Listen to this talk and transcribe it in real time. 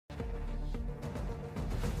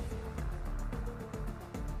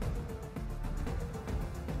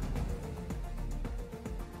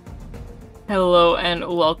Hello and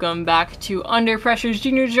welcome back to Under Pressure's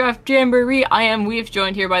Junior Draft Jamboree. I am Weave,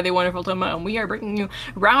 joined here by the wonderful Toma, and we are bringing you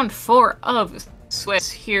round 4 of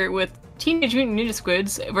Squids here with Teenage Mutant Ninja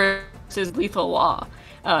Squids versus Lethal Law.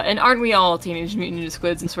 And aren't we all Teenage Mutant Ninja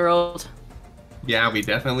Squids in this world? Yeah, we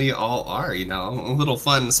definitely all are, a little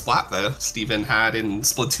fun spot that Steven had in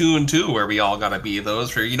Splatoon 2 where we all gotta be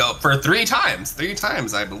those for three times. Three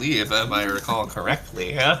times, I believe, if I recall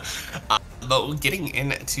correctly. But getting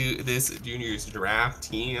into this juniors draft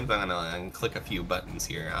team, I'm gonna click a few buttons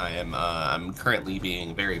here. I'm currently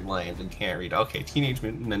being very blind and can't read. Okay, Teenage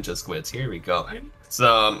Mutant Ninja Squids, here we go.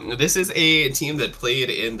 So this is a team that played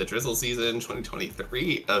in the Drizzle Season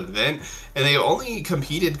 2023 event, and they only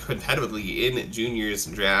competed competitively in Juniors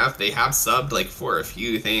Draft. They have subbed for a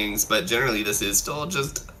few things, but generally this is still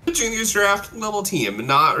just a Juniors Draft level team,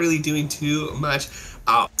 not really doing too much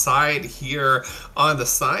outside here. On the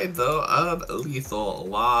side though of Lethal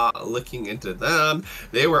Law, looking into them,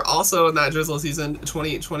 they were also in that Drizzle Season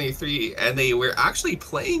 2023, and they were actually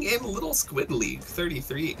playing in Little Squid League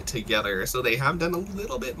 33 together, so they have done a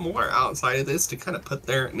little bit more outside of this to kind of put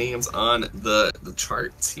their names on the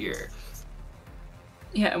charts here.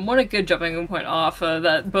 Yeah, and what a good jumping point off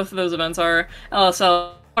that both of those events are.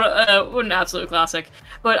 LSL, what an absolute classic.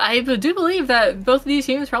 But I do believe that both of these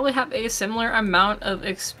teams probably have a similar amount of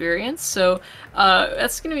experience, so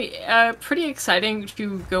that's going to be pretty exciting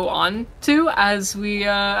to go on to as we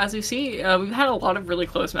see. We've had a lot of really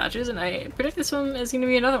close matches, and I predict this one is going to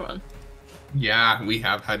be another one. Yeah, we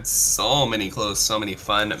have had so many close, so many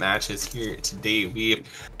fun matches here today.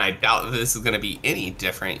 I doubt this is going to be any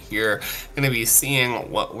different here. Going to be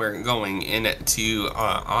seeing what we're going into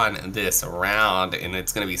on this round, and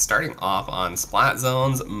it's going to be starting off on Splat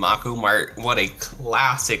Zones, Mako Mart. What a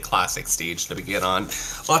classic stage to begin on.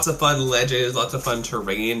 Lots of fun ledges, lots of fun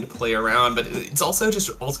terrain to play around, but it's also just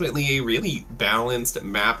ultimately a really balanced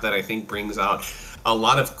map that I think brings out a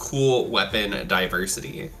lot of cool weapon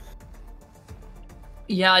diversity.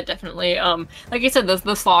 Yeah, definitely. Like I said,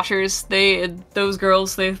 the sloshers, those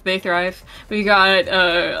girls, they thrive. We got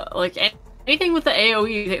anything with the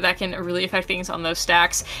AoE that can really affect things on those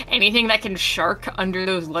stacks. Anything that can shark under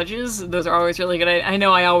those ledges, those are always really good. I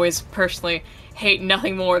know I always personally hate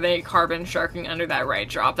nothing more than a carbon sharking under that right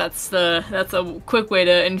drop. That's a quick way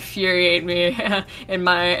to infuriate me in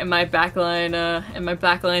my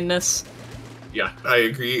backline-ness. Yeah, I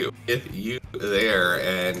agree with you there,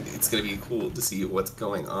 and it's going to be cool to see what's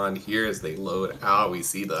going on here as they load out. We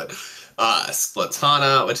see the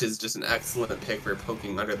Splatana, which is just an excellent pick for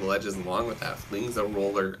poking under the ledges, along with that flings a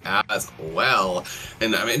roller as well.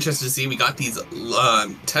 And I'm interested to see, we got these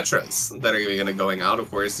Tetras that are going to going out. Of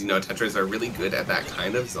course, Tetras are really good at that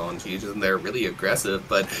kind of zone changes, and they're really aggressive,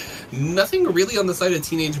 but nothing really on the side of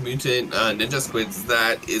Teenage Mutant Ninja Squids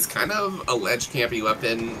that is kind of a ledge campy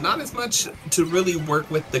weapon. Not as much to really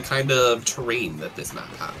work with the kind of terrain that this map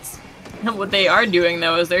has. What they are doing,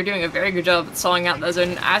 though, is they're doing a very good job at stalling out the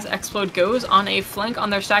zone. As Explode goes on a flank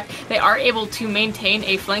on their stack, they are able to maintain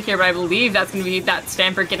a flank here, but I believe that's going to be that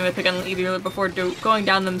Stamper getting the pick on either before going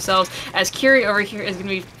down themselves, as Curie over here is going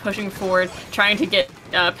to be pushing forward, trying to get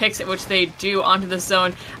picks, which they do onto the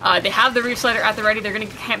zone. They have the Reef Slider at the ready. They're going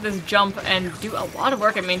to camp this jump and do a lot of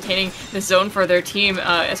work at maintaining the zone for their team,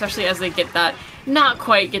 especially as they get that not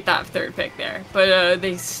quite get that third pick there, but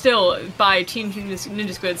they still buy Team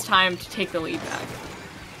Ninja Squid's time to take the lead back.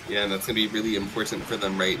 Yeah, and that's going to be really important for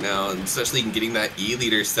them right now, and especially in getting that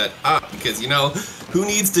E-leader set up, because, who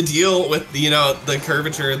needs to deal with, the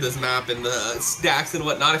curvature of this map and the stacks and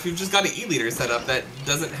whatnot if you've just got an E-leader set up that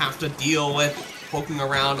doesn't have to deal with poking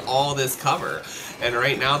around all this cover. And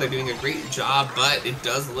right now they're doing a great job, but it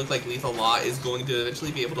does look like Lethal Law is going to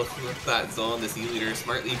eventually be able to flip that zone. This E-leader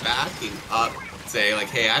smartly backing up, saying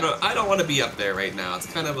hey, I don't want to be up there right now. It's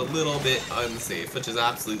kind of a little bit unsafe, which is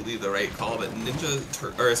absolutely the right call. But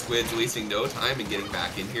Squids wasting no time in getting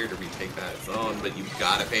back in here to retake that zone. But you've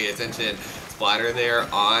got to pay attention. Splatter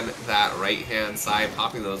there on that right-hand side,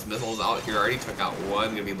 popping those missiles out here. Already took out one.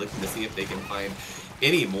 Gonna be looking to see if they can find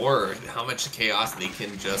any more, how much chaos they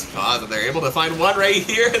can just cause. And they're able to find one right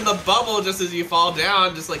here in the bubble just as you fall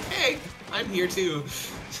down, just hey, I'm here too.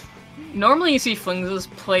 Normally you see Flings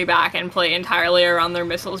play back and play entirely around their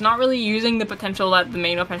missiles, not really using the potential that the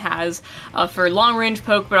main weapon has for long-range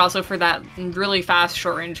poke, but also for that really fast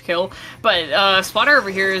short-range kill. But Splatter over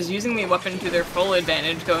here is using the weapon to their full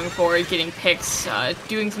advantage going forward, getting picks,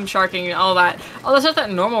 doing some sharking, all the stuff that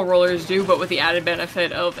normal rollers do, but with the added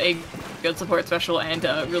benefit of a good support special and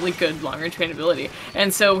really good long-range trainability.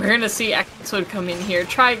 And so we're going to see Explode come in here,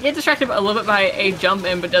 get distracted a little bit by a jump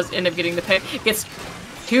in, but does end up getting the pick. Gets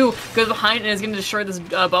 2 goes behind and is going to destroy this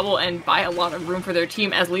bubble and buy a lot of room for their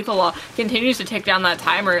team as Lethal Law continues to take down that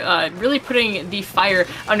timer, really putting the fire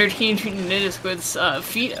under Teenage Mutant Ninja Squid's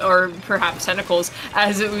feet, or perhaps tentacles,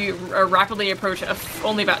 as we rapidly approach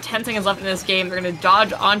only about 10 seconds left in this game. They're going to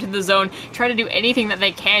dodge onto the zone, try to do anything that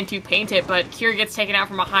they can to paint it, but Kira gets taken out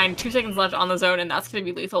from behind, 2 seconds left on the zone, and that's going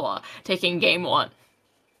to be Lethal Law taking game 1.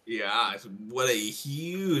 Yeah, what a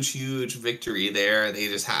huge victory there. They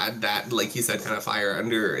just had that, like you said, kind of fire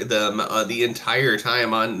under them the entire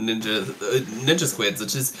time on Ninja Squids,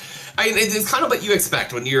 which is, I mean, it's kind of what you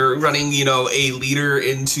expect when you're running, you know, a leader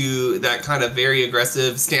into that kind of very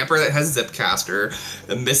aggressive Stamper that has Zipcaster,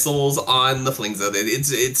 the missiles on the Fling Zone.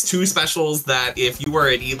 It's 2 specials that if you are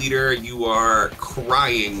an E-leader, you are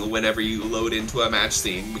crying whenever you load into a match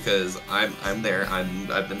scene, because I'm there.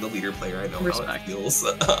 I've been the leader player. I know how it feels.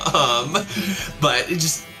 But it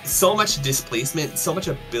just so much displacement, so much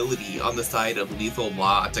ability on the side of Lethal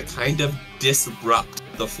Law to kind of disrupt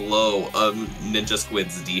the flow of Ninja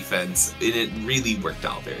Squid's defense. It really worked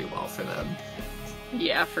out very well for them.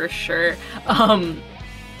 Yeah, for sure.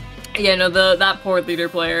 Yeah, no, that poor leader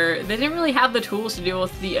player, they didn't really have the tools to deal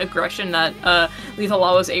with the aggression that Lethal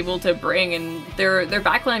Law was able to bring, and their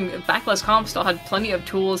backless comp still had plenty of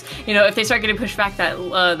tools. You know, if they start getting pushed back,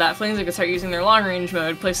 that Flames could start using their long range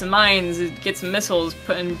mode, place some mines, get some missiles,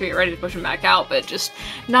 and be ready to push them back out, but just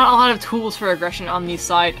not a lot of tools for aggression on the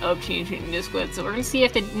side of Teenage Mutant Ninja Squid. So we're going to see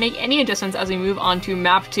if they make any adjustments as we move on to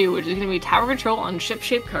map 2, which is going to be Tower Control on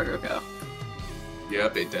Ship-Shaped Cargo Co.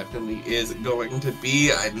 Yep, it definitely is going to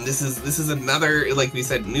be. And this is another, like we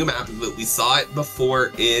said, new map, but we saw it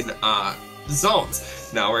before in zones.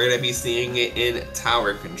 Now we're going to be seeing it in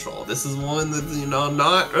Tower Control. This is one that, you know,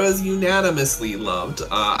 not as unanimously loved.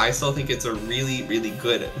 I still think it's a really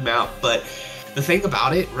good map, but the thing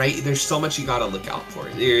about it, right, there's so much you gotta look out for.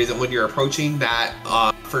 When you're approaching that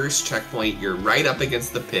first checkpoint, you're right up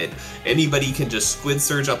against the pit. Anybody can just squid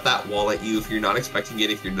surge up that wall at you if you're not expecting it,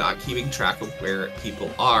 if you're not keeping track of where people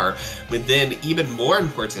are. But then, even more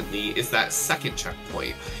importantly, is that second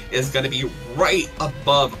checkpoint is gonna be right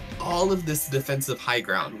above all of this defensive high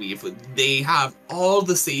ground weave. They have all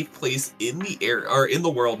the safe place in the air or in the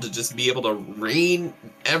world to just be able to rain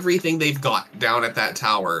everything they've got down at that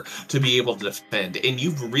tower to be able to defend. And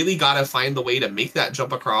you've really got to find the way to make that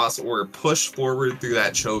jump across or push forward through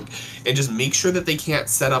that choke and just make sure that they can't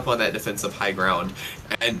set up on that defensive high ground.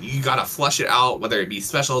 And you got to flush it out, whether it be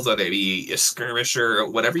specials, whether it be a skirmisher,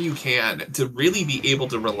 whatever you can, to really be able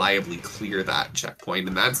to reliably clear that checkpoint.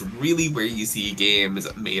 And that's really where you see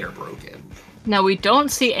games made or broken. Now, we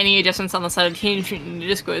don't see any adjustments on the side of Teenage Mutant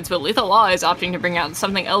Ninja Squids, but Lethal Law is opting to bring out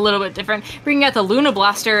something a little bit different, bringing out the Luna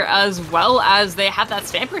Blaster, as well as they have that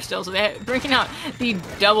Stamper still, so they're bringing out the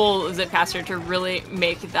double Zipcaster to really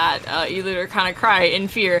make that E-Leader kind of cry in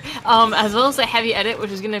fear, as well as the Heavy Edit,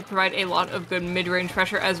 which is going to provide a lot of good mid-range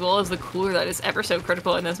pressure, as well as the Cooler that is ever so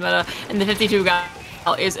critical in this meta, and the 52 guy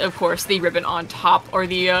is, of course, the ribbon on top, or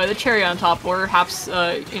the cherry on top, or perhaps, you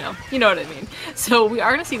know what I mean. So we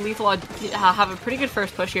are going to see Lethal Law have a pretty good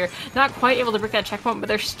first push here. Not quite able to break that checkpoint, but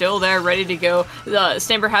they're still there, ready to go. The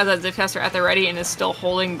Stamper has that Zipcaster at the ready and is still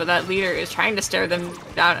holding, but that leader is trying to stare them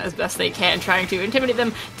down as best they can, trying to intimidate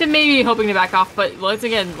them, to maybe hoping to back off. But once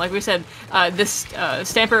again, like we said, this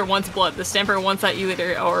Stamper wants blood. The Stamper wants that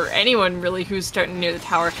E-Leader, or anyone really who's starting near the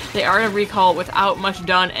tower. They are going to recall without much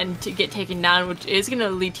done and to get taken down, which is going to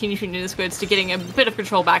lead Teenage Mutant Ninja Squids to getting a bit of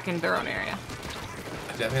control back in their own area.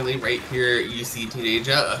 Definitely right here you see Teenage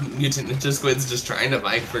Mutant Ninja Squids just trying to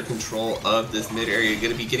fight for control of this mid area.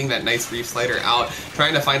 Gonna be getting that nice reef slider out,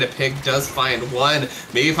 trying to find a pick, does find one,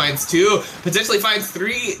 maybe finds two, potentially finds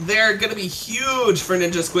three. They're gonna be huge for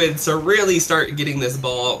Ninja Squids to really start getting this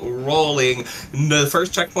ball rolling. The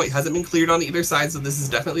first checkpoint hasn't been cleared on either side, so this is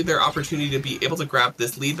definitely their opportunity to be able to grab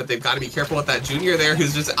this lead, but they've got to be careful with that Junior there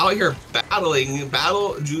who's just out here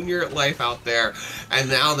battle Junior life out there. And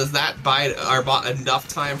now does that buy enough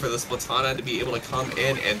time for the Splatana to be able to come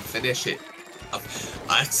in and finish it up.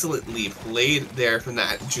 Excellently played there from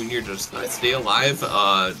that Junior to just stay alive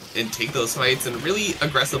and take those fights in really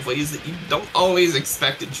aggressive ways that you don't always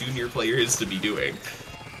expect Junior players to be doing.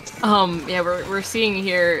 Yeah, we're seeing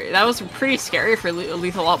here, that was pretty scary for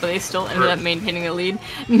Lethal Law, but they still ended up maintaining the lead.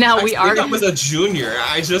 Now I think that was a Junior,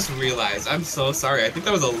 I just realized. I'm so sorry. I think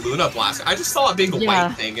that was a Luna Blast. I just saw a big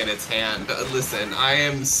white thing in its hand. Listen, I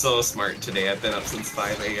am so smart today. I've been up since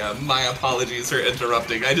 5 a.m. My apologies for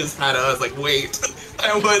interrupting. I was like, wait,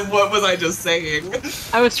 what was I just saying?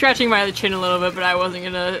 I was scratching my chin a little bit, but I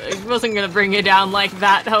wasn't gonna bring it down like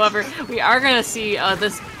that. However, we are gonna see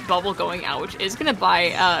this bubble going out, which is going to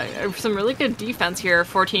buy some really good defense here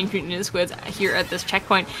for Teenage Mutant Ninja Squids here at this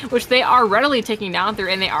checkpoint, which they are readily taking down through,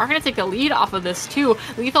 and they are going to take the lead off of this too.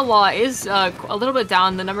 Lethal Law is a little bit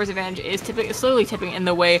down. The numbers advantage is slowly tipping in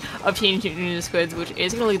the way of Teenage Mutant Ninja Squids, which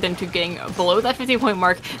is going to lead them to getting below that 50-point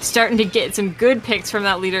mark, starting to get some good picks from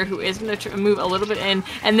that leader, who is going to move a little bit in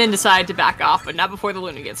and then decide to back off, but not before the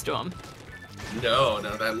Luna gets to him. No,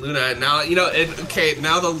 that Luna, now, you know, okay,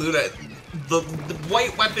 now the Luna, the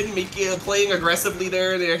white weapon playing aggressively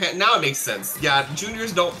there, now it makes sense. Yeah,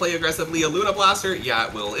 juniors don't play aggressively. A Luna Blaster, yeah,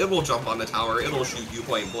 it will. It will jump on the tower, it'll shoot you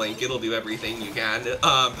point blank, it'll do everything you can.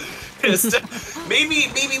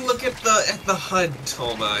 Maybe look at the HUD,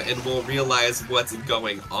 Toma, and we'll realize what's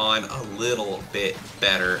going on a little bit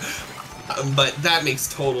better. But that makes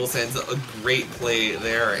total sense. A great play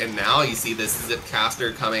there. And now you see this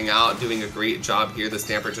Zipcaster coming out, doing a great job here. The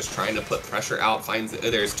Stamper just trying to put pressure out, finds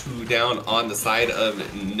there's 2 down on the side of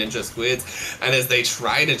Ninja Squids. And as they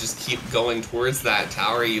try to just keep going towards that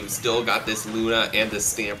tower, you've still got this Luna and the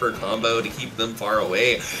Stamper combo to keep them far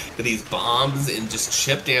away. But these bombs and just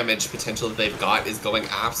chip damage potential that they've got is going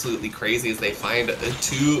absolutely crazy as they find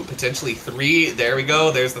 2, potentially 3. There we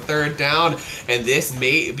go. There's the 3rd down. And this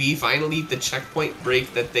may be finally the checkpoint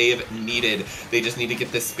break that they've needed. They just need to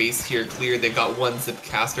get this space here cleared. They've got 1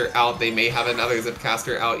 Zipcaster out. They may have another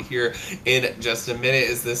Zipcaster out here in just a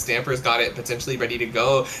minute as the Stamper's got it potentially ready to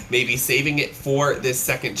go. Maybe saving it for this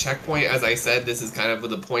 2nd checkpoint. As I said, this is kind of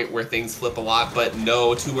the point where things flip a lot, but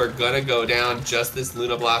no, 2 are gonna go down. Just this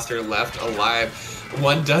Luna Blaster left alive.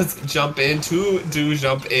 1 does jump in, 2 do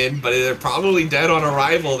jump in, but they're probably dead on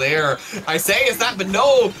arrival there. I say is that, but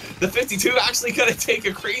no! The 52 actually gonna take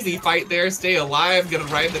a crazy fight there, stay alive, gonna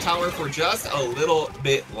ride the tower for just a little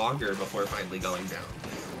bit longer before finally going down.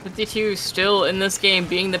 52 still in this game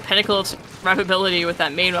being the pinnacle of survivability with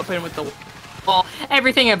that main weapon with the wall.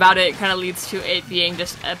 Everything about it kind of leads to it being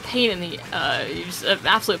just a pain in the, just an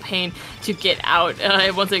absolute pain to get out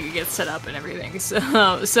once it gets set up and everything.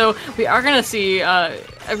 So we are gonna see,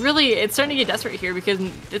 really, it's starting to get desperate here because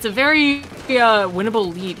it's a very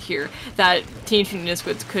winnable lead here that Teenage Mutant Ninja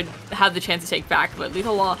Squids could have the chance to take back, but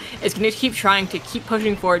Lethal Law is going to keep trying to keep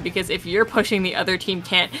pushing forward, because if you're pushing, the other team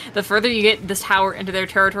can't. The further you get this tower into their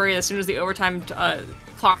territory, as soon as the overtime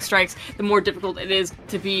clock strikes, the more difficult it is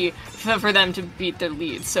to be for them to beat their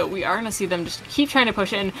lead. So we are going to see them just keep trying to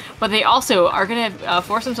push in, but they also are going to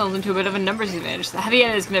force themselves into a bit of a numbers advantage. The Heavy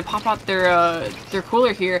End is going to pop out their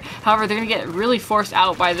cooler here. However, they're going to get really forced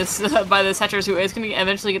out by this by the Tetras, who is going to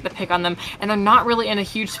eventually get the pick on them, and they're not really in a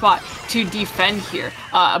huge spot to defend here.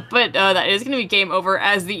 But that is going to be game over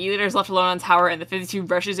as the E-Leader is left alone on tower, and the 52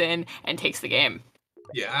 rushes in and takes the game.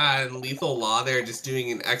 Yeah, and Lethal Law there just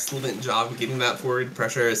doing an excellent job getting that forward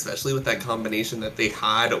pressure, especially with that combination that they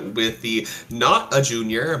had with the, not a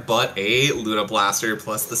junior, but a Luna Blaster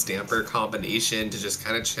plus the Stamper combination to just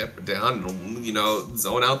kind of chip down and, you know,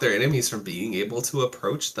 zone out their enemies from being able to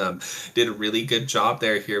approach them. Did a really good job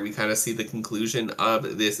there. Here we kind of see the conclusion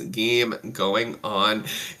of this game going on,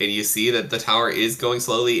 and you see that the tower is going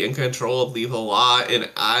slowly in control of Lethal Law, and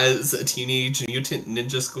as Teenage Mutant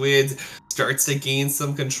Ninja Squids starts to gain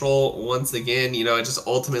some control once again, you know, it just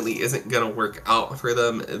ultimately isn't going to work out for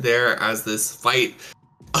them there as this fight,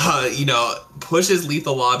 you know, pushes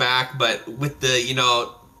Lethal Law back, but with the, you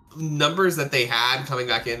know, numbers that they had coming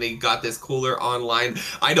back in, they got this cooler online.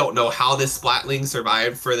 I don't know how this Splatling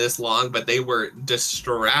survived for this long, but they were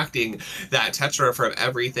distracting that Tetra from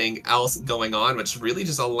everything else going on, which really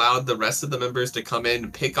just allowed the rest of the members to come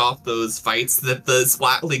in, pick off those fights that the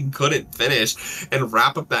Splatling couldn't finish, and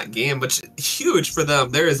wrap up that game, which is huge for them.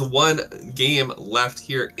 There is 1 game left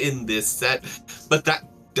here in this set, but that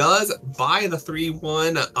does buy the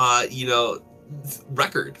 3-1, you know,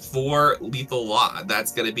 record for Lethal Law.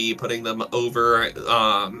 That's going to be putting them over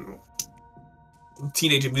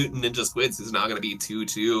Teenage Mutant Ninja Squids, who's now going to be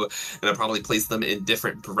 2-2, and it'll probably place them in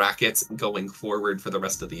different brackets going forward for the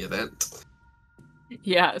rest of the event.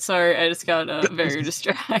 Yeah, sorry, I just got very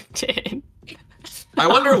distracted. I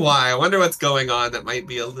wonder why. I wonder what's going on that might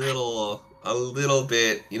be a little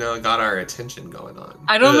bit, you know, got our attention going on.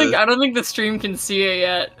 I don't think the stream can see it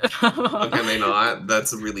yet. Oh, can they not?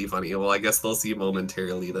 That's really funny. Well, I guess they'll see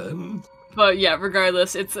momentarily then. But yeah,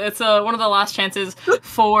 regardless, it's one of the last chances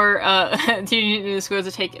for Teenage Mutant Ninja Squids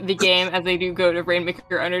to take the game, as they do go to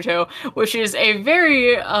Rainmaker Undertow, which is a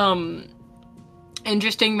very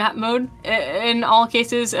interesting map mode in all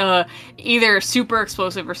cases, either super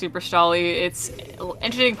explosive or super stally. It's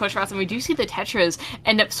interesting push routes, and we do see the Tetras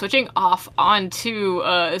end up switching off onto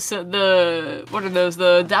the, what are those,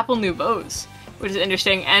 the Dapple Nouveaux which is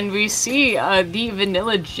interesting. And we see the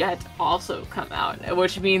Vanilla Jet also come out,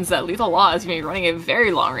 which means that Lethal Law is going to be running a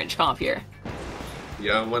very long-range comp here.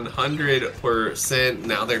 Yeah, 100%.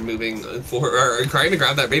 Now they're moving forward, or trying to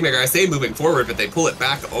grab that Rainmaker. I say moving forward, but they pull it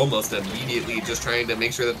back almost immediately, just trying to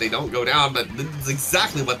make sure that they don't go down. But this is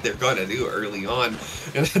exactly what they're going to do early on.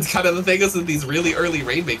 And that's kind of the thing is with these really early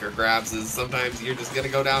Rainmaker grabs is sometimes you're just going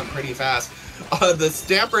to go down pretty fast. The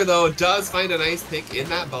Stamper, though, does find a nice pick in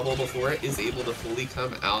that bubble before it is able to fully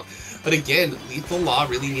come out. But again, Lethal Law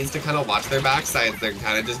really needs to kind of watch their backsides. They're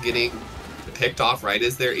kind of just getting picked off right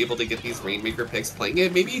as they're able to get these Rainmaker picks, playing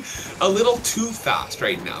it maybe a little too fast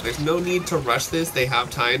right now. There's no need to rush this. They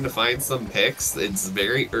have time to find some picks. It's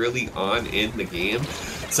very early on in the game.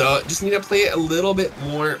 So just need to play it a little bit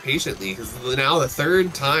more patiently, because now the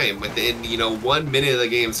third time within, 1 minute of the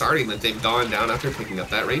game starting that they've gone down after picking up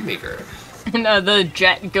that Rainmaker. And the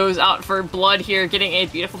Jet goes out for blood here, getting a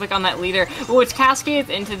beautiful pick on that leader, which cascades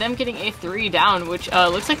into them getting a 3 down, which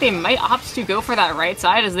looks like they might opt to go for that right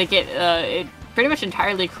side as they get it pretty much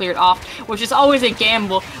entirely cleared off, which is always a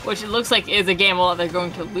gamble, which it looks like is a gamble that they're going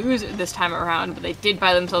to lose this time around, but they did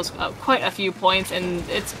buy themselves quite a few points, and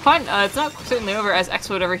it's not certainly over as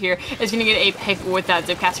Explode over here is going to get a pick with that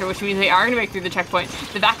Zipcaster, which means they are going to make through the checkpoint.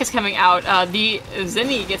 The back is coming out, the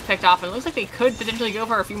Zinni gets picked off, and it looks like they could potentially go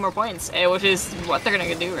for a few more points, which is what they're going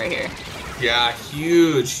to do right here. Yeah,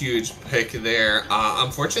 huge pick there.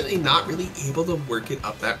 Unfortunately, not really able to work it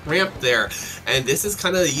up that ramp there. And this is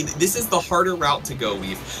this is the harder route to go,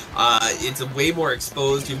 Weave. It's way more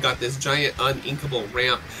exposed. You've got this giant uninkable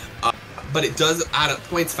ramp, but it does add up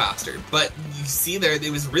points faster. But you see there,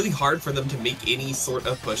 it was really hard for them to make any sort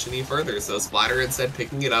of push any further. So Splatter instead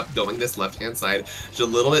picking it up, going this left-hand side, which is a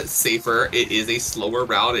little bit safer. It is a slower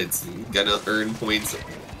route. It's gonna earn points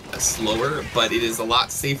slower, but it is a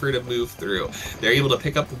lot safer to move through. They're able to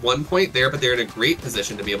pick up 1 point there, but they're in a great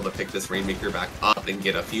position to be able to pick this Rainmaker back up and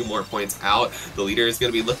get a few more points out. The leader is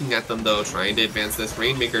going to be looking at them though, trying to advance this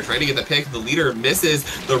Rainmaker, trying to get the pick. The leader misses.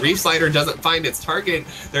 The Reef Slider doesn't find its target.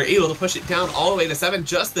 They're able to push it down all the way to 7.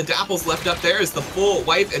 Just the Dapples left up there is the full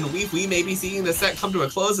wipe, and we may be seeing the set come to a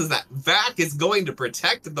close as that Vac is going to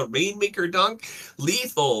protect the Rainmaker dunk.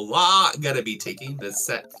 Lethal Law gonna be taking the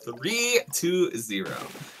set 3-0.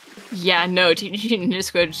 Yeah, no, TNG Ninja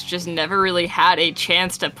Squids just never really had a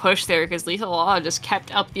chance to push there because Lethal Law just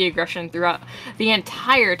kept up the aggression throughout the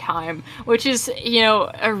entire time, which is,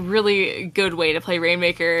 a really good way to play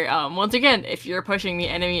Rainmaker. Once again, if you're pushing, the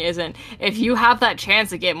enemy isn't. If you have that chance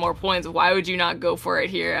to get more points, why would you not go for it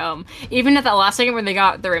here? Even at that last second when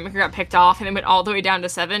the Rainmaker got picked off and they went all the way down to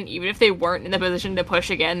 7, even if they weren't in the position to push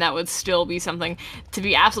again, that would still be something to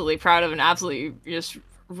be absolutely proud of and absolutely just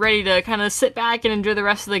ready to kind of sit back and enjoy the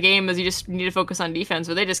rest of the game as you just need to focus on defense.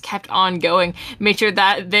 But they just kept on going, made sure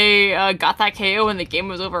that they got that KO and the game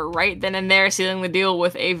was over right then and there, sealing the deal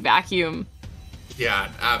with a vacuum. Yeah,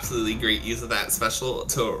 absolutely great use of that special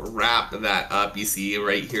to wrap that up. You see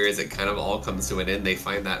right here as it kind of all comes to an end, they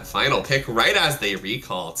find that final pick right as they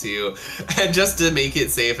recall too. And just to make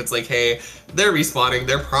it safe, it's like, hey, they're respawning.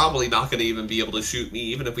 They're probably not going to even be able to shoot me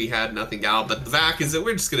even if we had nothing out. But the Vac is that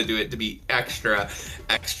we're just going to do it to be extra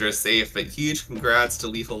safe. But huge congrats to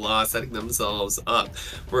Lethal Law setting themselves up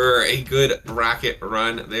for a good bracket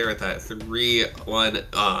run there at that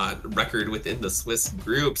 3-1 record within the Swiss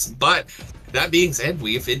groups. But that being said,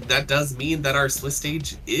 that does mean that our Swiss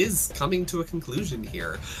stage is coming to a conclusion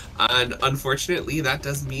here. And unfortunately, that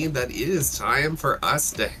does mean that it is time for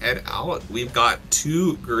us to head out. We've got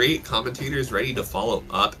 2 great commentators ready to follow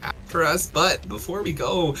up after us. But before we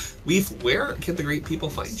go, where can the great people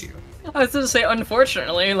find you? I was going to say,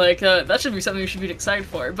 unfortunately, that should be something you should be excited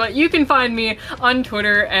for. But you can find me on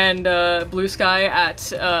Twitter and Blue Sky at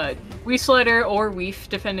Weefslider or Weef,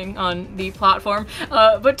 depending on the platform.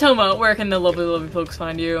 But Toma, where can the lovely folks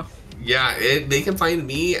find you? Yeah, they can find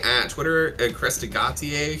me at Twitter at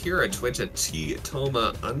Crestigatier, here at Twitch at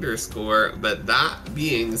ttoma_. But that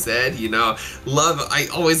being said, I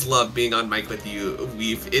always love being on mic with you,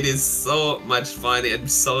 Weef. It is so much fun and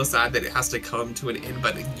so sad that it has to come to an end,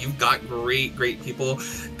 but you've got great people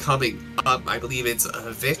coming up. I believe it's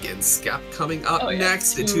Vic and Skep coming up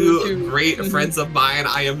next. Two great friends of mine.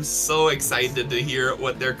 I am so excited to hear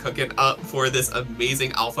what they're cooking up for this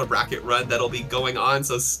amazing alpha bracket run that'll be going on.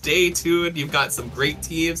 So stay tuned. You've got some great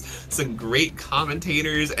teams, some great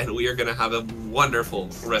commentators, and we are going to have a wonderful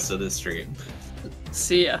rest of this stream.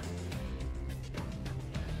 See ya.